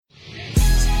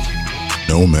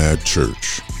Nomad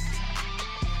Church.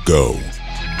 Go.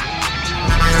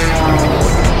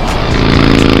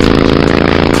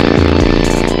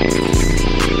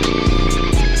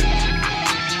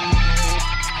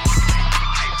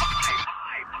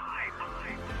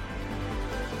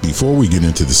 Before we get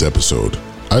into this episode,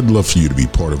 I'd love for you to be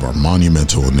part of our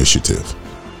monumental initiative.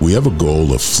 We have a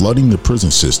goal of flooding the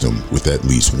prison system with at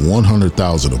least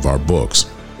 100,000 of our books,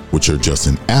 which are just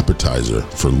an appetizer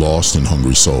for lost and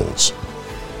hungry souls.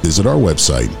 Visit our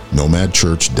website,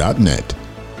 nomadchurch.net.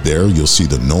 There you'll see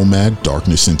the Nomad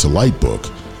Darkness into Light book,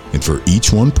 and for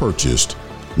each one purchased,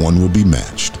 one will be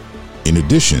matched. In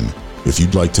addition, if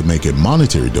you'd like to make a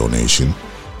monetary donation,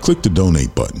 click the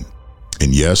donate button.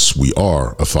 And yes, we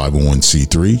are a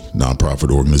 501c3 nonprofit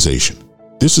organization.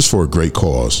 This is for a great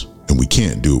cause, and we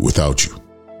can't do it without you.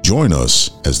 Join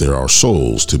us as there are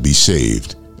souls to be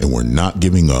saved, and we're not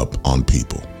giving up on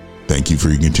people. Thank you for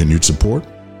your continued support.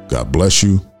 God bless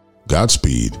you,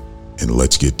 Godspeed, and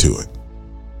let's get to it.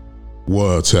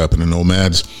 What's happening,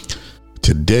 Nomads?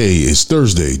 Today is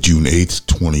Thursday, June 8th,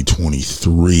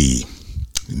 2023.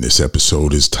 And this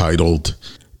episode is titled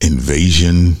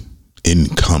Invasion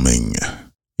Incoming.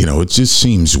 You know, it just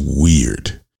seems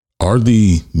weird. Are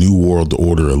the New World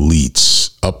Order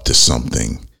elites up to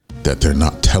something that they're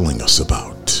not telling us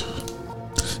about?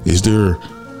 Is there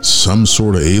some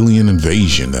sort of alien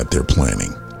invasion that they're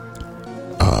planning?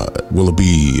 Will it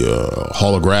be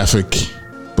holographic,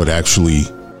 but actually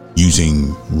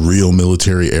using real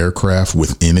military aircraft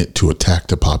within it to attack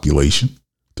the population?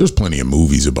 There's plenty of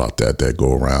movies about that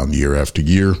go around year after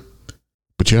year.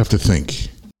 But you have to think,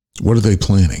 what are they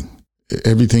planning?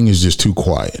 Everything is just too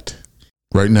quiet.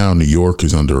 Right now, New York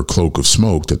is under a cloak of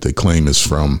smoke that they claim is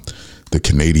from the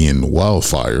Canadian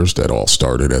wildfires that all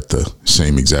started at the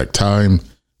same exact time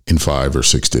in 5 or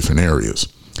 6 different areas.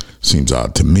 Seems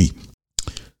odd to me.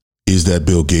 Is that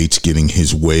Bill Gates getting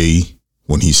his way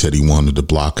when he said he wanted to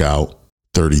block out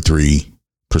 33%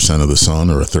 of the sun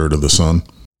or a third of the sun?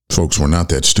 Folks, we're not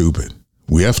that stupid.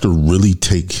 We have to really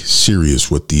take serious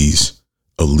what these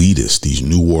elitists, these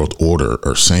New World Order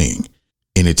are saying.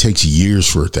 And it takes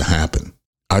years for it to happen.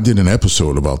 I did an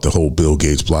episode about the whole Bill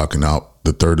Gates blocking out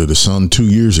the third of the sun 2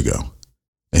 years ago.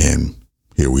 And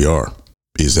here we are.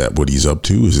 Is that what he's up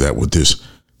to? Is that what this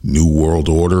New World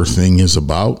Order thing is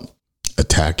about?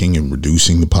 Attacking and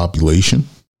reducing the population?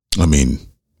 I mean,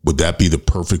 would that be the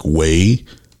perfect way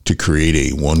to create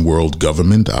a one world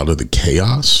government out of the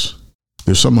chaos?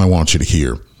 There's something I want you to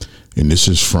hear. And this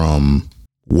is from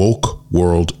Woke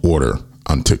World Order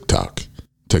on TikTok.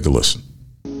 Take a listen.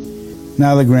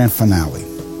 Now the grand finale.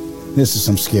 This is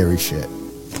some scary shit.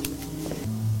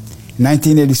 In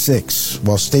 1986,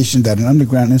 while stationed at an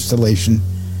underground installation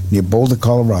near Boulder,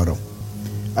 Colorado,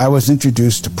 I was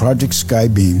introduced to Project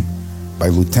Skybeam by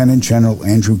Lieutenant General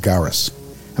Andrew Garris.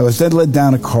 I was then led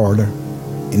down a corridor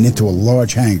and into a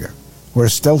large hangar where a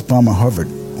stealth bomber hovered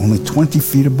only 20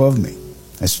 feet above me.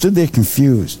 I stood there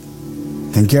confused.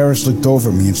 Then Garris looked over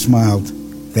at me and smiled,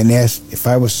 then asked if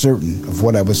I was certain of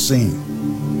what I was seeing.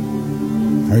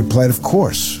 I replied, of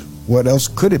course. What else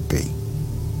could it be?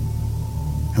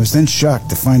 I was then shocked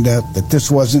to find out that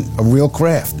this wasn't a real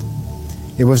craft.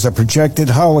 It was a projected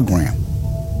hologram.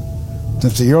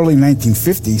 Since the early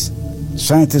 1950s,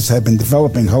 scientists have been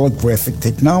developing holographic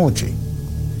technology,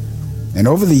 and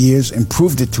over the years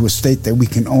improved it to a state that we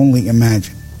can only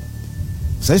imagine.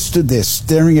 As I stood there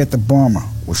staring at the bomber,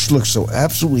 which looked so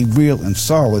absolutely real and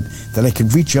solid that I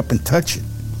could reach up and touch it,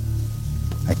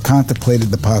 I contemplated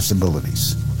the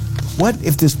possibilities. What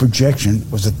if this projection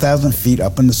was 1,000 feet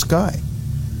up in the sky?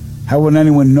 How would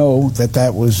anyone know that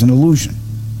that was an illusion?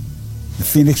 The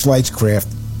Phoenix Lights craft,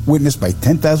 witnessed by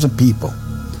 10,000 people,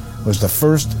 was the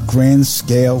first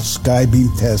grand-scale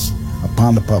skybeam test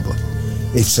upon the public.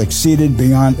 It succeeded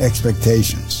beyond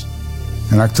expectations.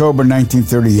 In October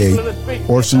 1938,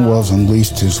 Orson Welles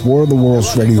unleashed his War of the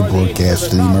Worlds radio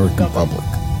broadcast to the American public.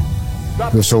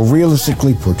 It was so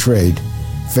realistically portrayed,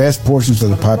 vast portions of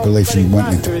the population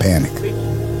went into panic.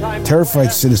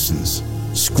 Terrified citizens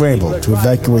scrambled to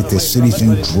evacuate their cities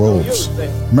in droves.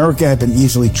 America had been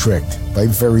easily tricked by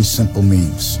very simple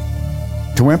means.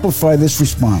 To amplify this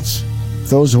response,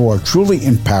 those who are truly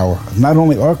in power of not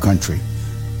only our country,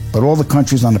 but all the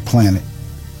countries on the planet,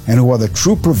 and who are the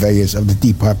true purveyors of the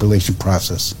depopulation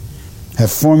process,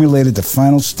 have formulated the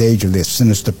final stage of their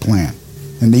sinister plan.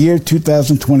 In the year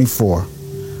 2024,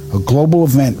 a global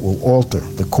event will alter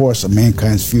the course of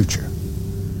mankind's future.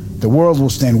 The world will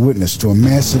stand witness to a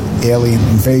massive alien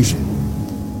invasion.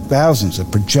 Thousands of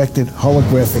projected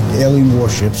holographic alien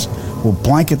warships will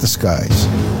blanket the skies,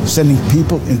 sending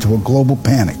people into a global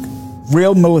panic.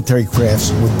 Real military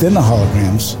crafts within the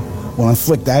holograms will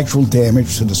inflict actual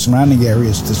damage to the surrounding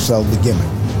areas to sell the gimmick.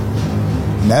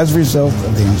 And as a result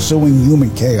of the ensuing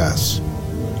human chaos,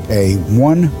 a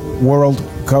one-world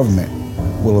government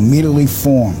will immediately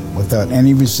form without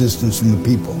any resistance from the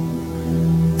people.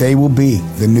 They will be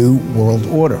the new world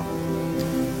order.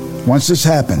 Once this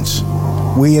happens,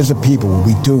 we as a people will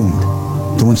be doomed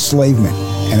to enslavement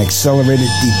and accelerated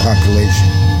depopulation.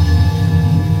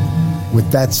 With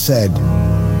that said,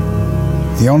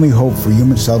 the only hope for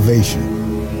human salvation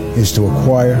is to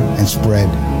acquire and spread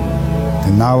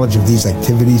the knowledge of these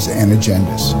activities and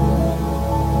agendas.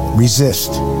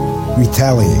 Resist,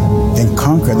 retaliate, and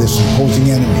conquer this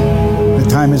imposing enemy. The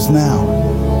time is now,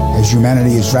 as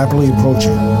humanity is rapidly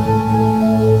approaching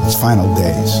its final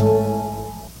days.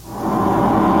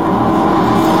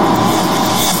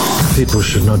 People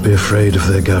should not be afraid of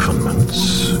their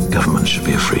governments. Governments should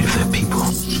be afraid of their people.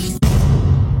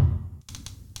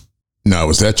 Now,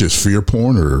 is that just fear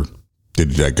porn, or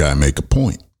did that guy make a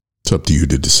point? It's up to you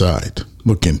to decide.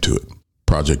 Look into it.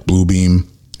 Project Bluebeam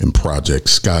and Project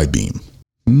Skybeam.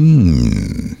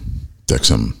 That's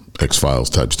some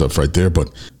X-Files type stuff right there,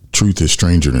 but truth is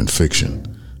stranger than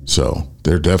fiction. So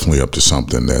they're definitely up to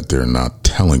something that they're not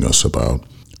telling us about.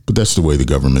 But that's the way the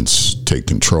governments take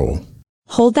control.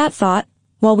 Hold that thought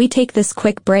while we take this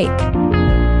quick break.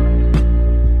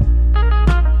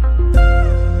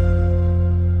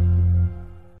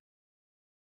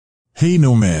 Hey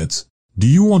Nomads, do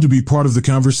you want to be part of the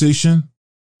conversation?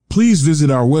 Please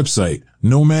visit our website,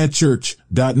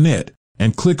 nomadchurch.net,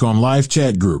 and click on Live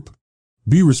Chat Group.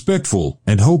 Be respectful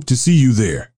and hope to see you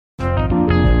there.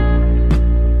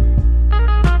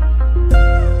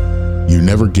 You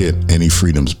never get any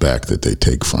freedoms back that they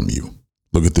take from you.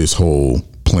 Look at this whole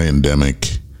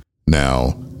pandemic.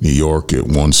 Now, New York, it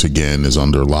once again is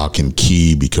under lock and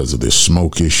key because of this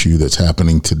smoke issue that's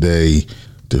happening today.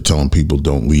 They're telling people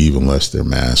don't leave unless they're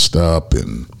masked up.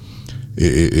 And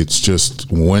it's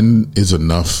just, when is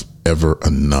enough ever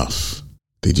enough?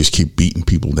 They just keep beating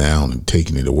people down and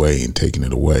taking it away and taking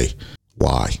it away.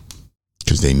 Why?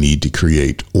 Because they need to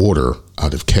create order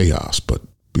out of chaos. But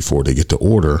before they get to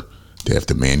order, they have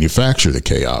to manufacture the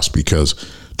chaos. Because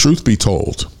truth be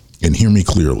told, and hear me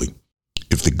clearly,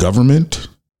 if the government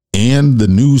and the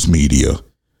news media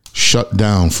shut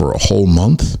down for a whole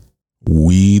month,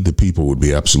 we, the people, would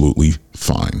be absolutely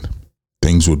fine.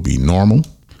 Things would be normal.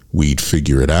 We'd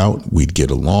figure it out. We'd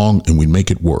get along and we'd make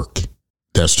it work.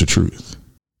 That's the truth.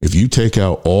 If you take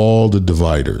out all the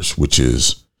dividers, which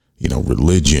is,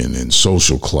 religion and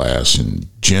social class and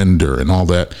gender and all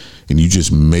that, and you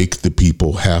just make the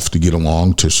people have to get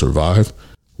along to survive,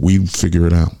 we'd figure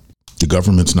it out. The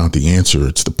government's not the answer.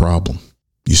 It's the problem.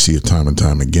 You see it time and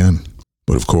time again.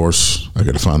 But of course, I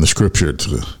got to find the scripture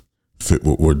to fit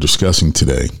what we're discussing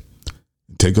today.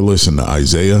 Take a listen to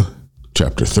Isaiah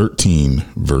chapter 13,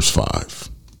 verse 5.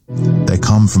 They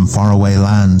come from faraway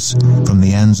lands, from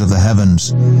the ends of the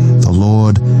heavens, the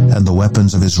Lord and the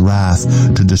weapons of his wrath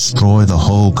to destroy the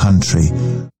whole country.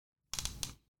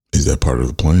 Is that part of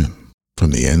the plan?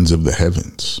 From the ends of the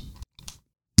heavens.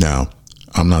 Now,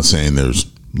 I'm not saying there's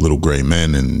little gray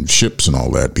men and ships and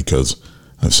all that, because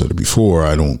I've said it before,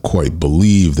 I don't quite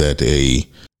believe that a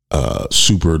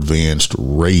super advanced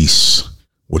race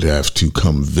would have to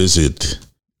come visit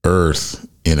Earth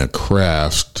in a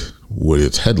craft with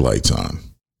its headlights on.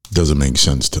 Doesn't make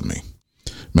sense to me.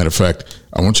 Matter of fact,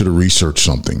 I want you to research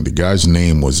something. The guy's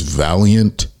name was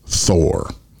Valiant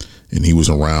Thor, and he was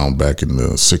around back in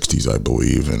the 60s, I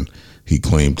believe, and he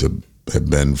claimed to have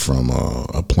been from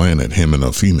a planet, him and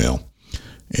a female,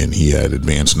 and he had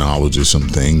advanced knowledge of some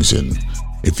things, and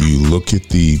if you look at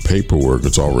the paperwork,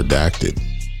 it's all redacted.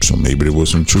 So maybe there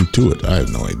was some truth to it. I have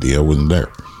no idea. I wasn't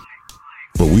there.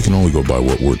 But we can only go by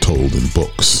what we're told in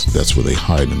books. That's where they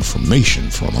hide information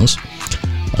from us.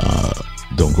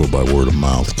 Don't go by word of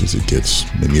mouth because it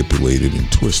gets manipulated and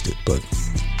twisted. But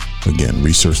again,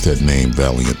 research that name,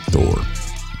 Valiant Thor.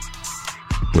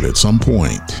 But at some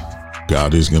point,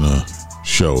 God is going to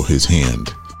show his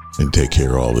hand and take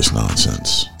care of all this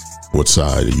nonsense. What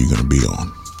side are you going to be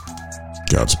on?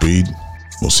 Godspeed.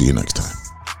 We'll see you next time.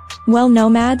 Well,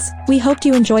 Nomads, we hoped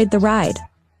you enjoyed the ride.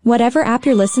 Whatever app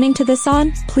you're listening to this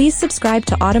on, please subscribe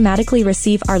to automatically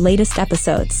receive our latest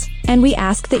episodes. And we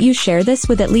ask that you share this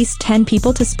with at least 10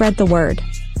 people to spread the word.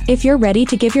 If you're ready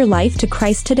to give your life to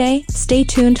Christ today, stay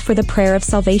tuned for the prayer of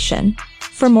salvation.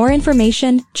 For more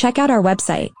information, check out our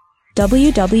website,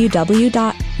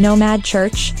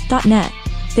 www.nomadchurch.net.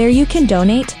 There you can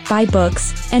donate, buy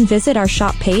books, and visit our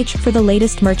shop page for the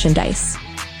latest merchandise.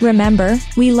 Remember,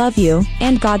 we love you,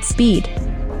 and Godspeed.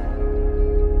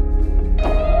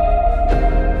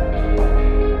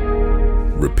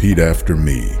 Repeat after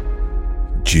me.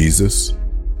 Jesus,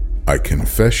 I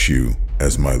confess you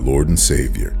as my Lord and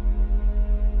Savior.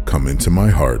 Come into my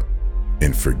heart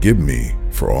and forgive me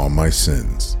for all my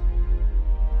sins.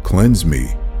 Cleanse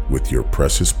me with your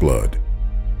precious blood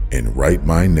and write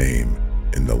my name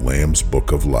in the Lamb's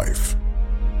Book of Life.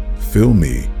 Fill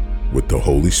me with the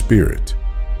Holy Spirit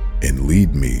and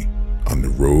lead me on the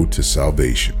road to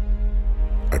salvation.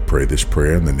 I pray this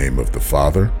prayer in the name of the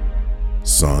Father,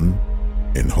 Son,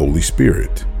 and Holy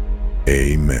Spirit.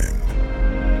 Amen.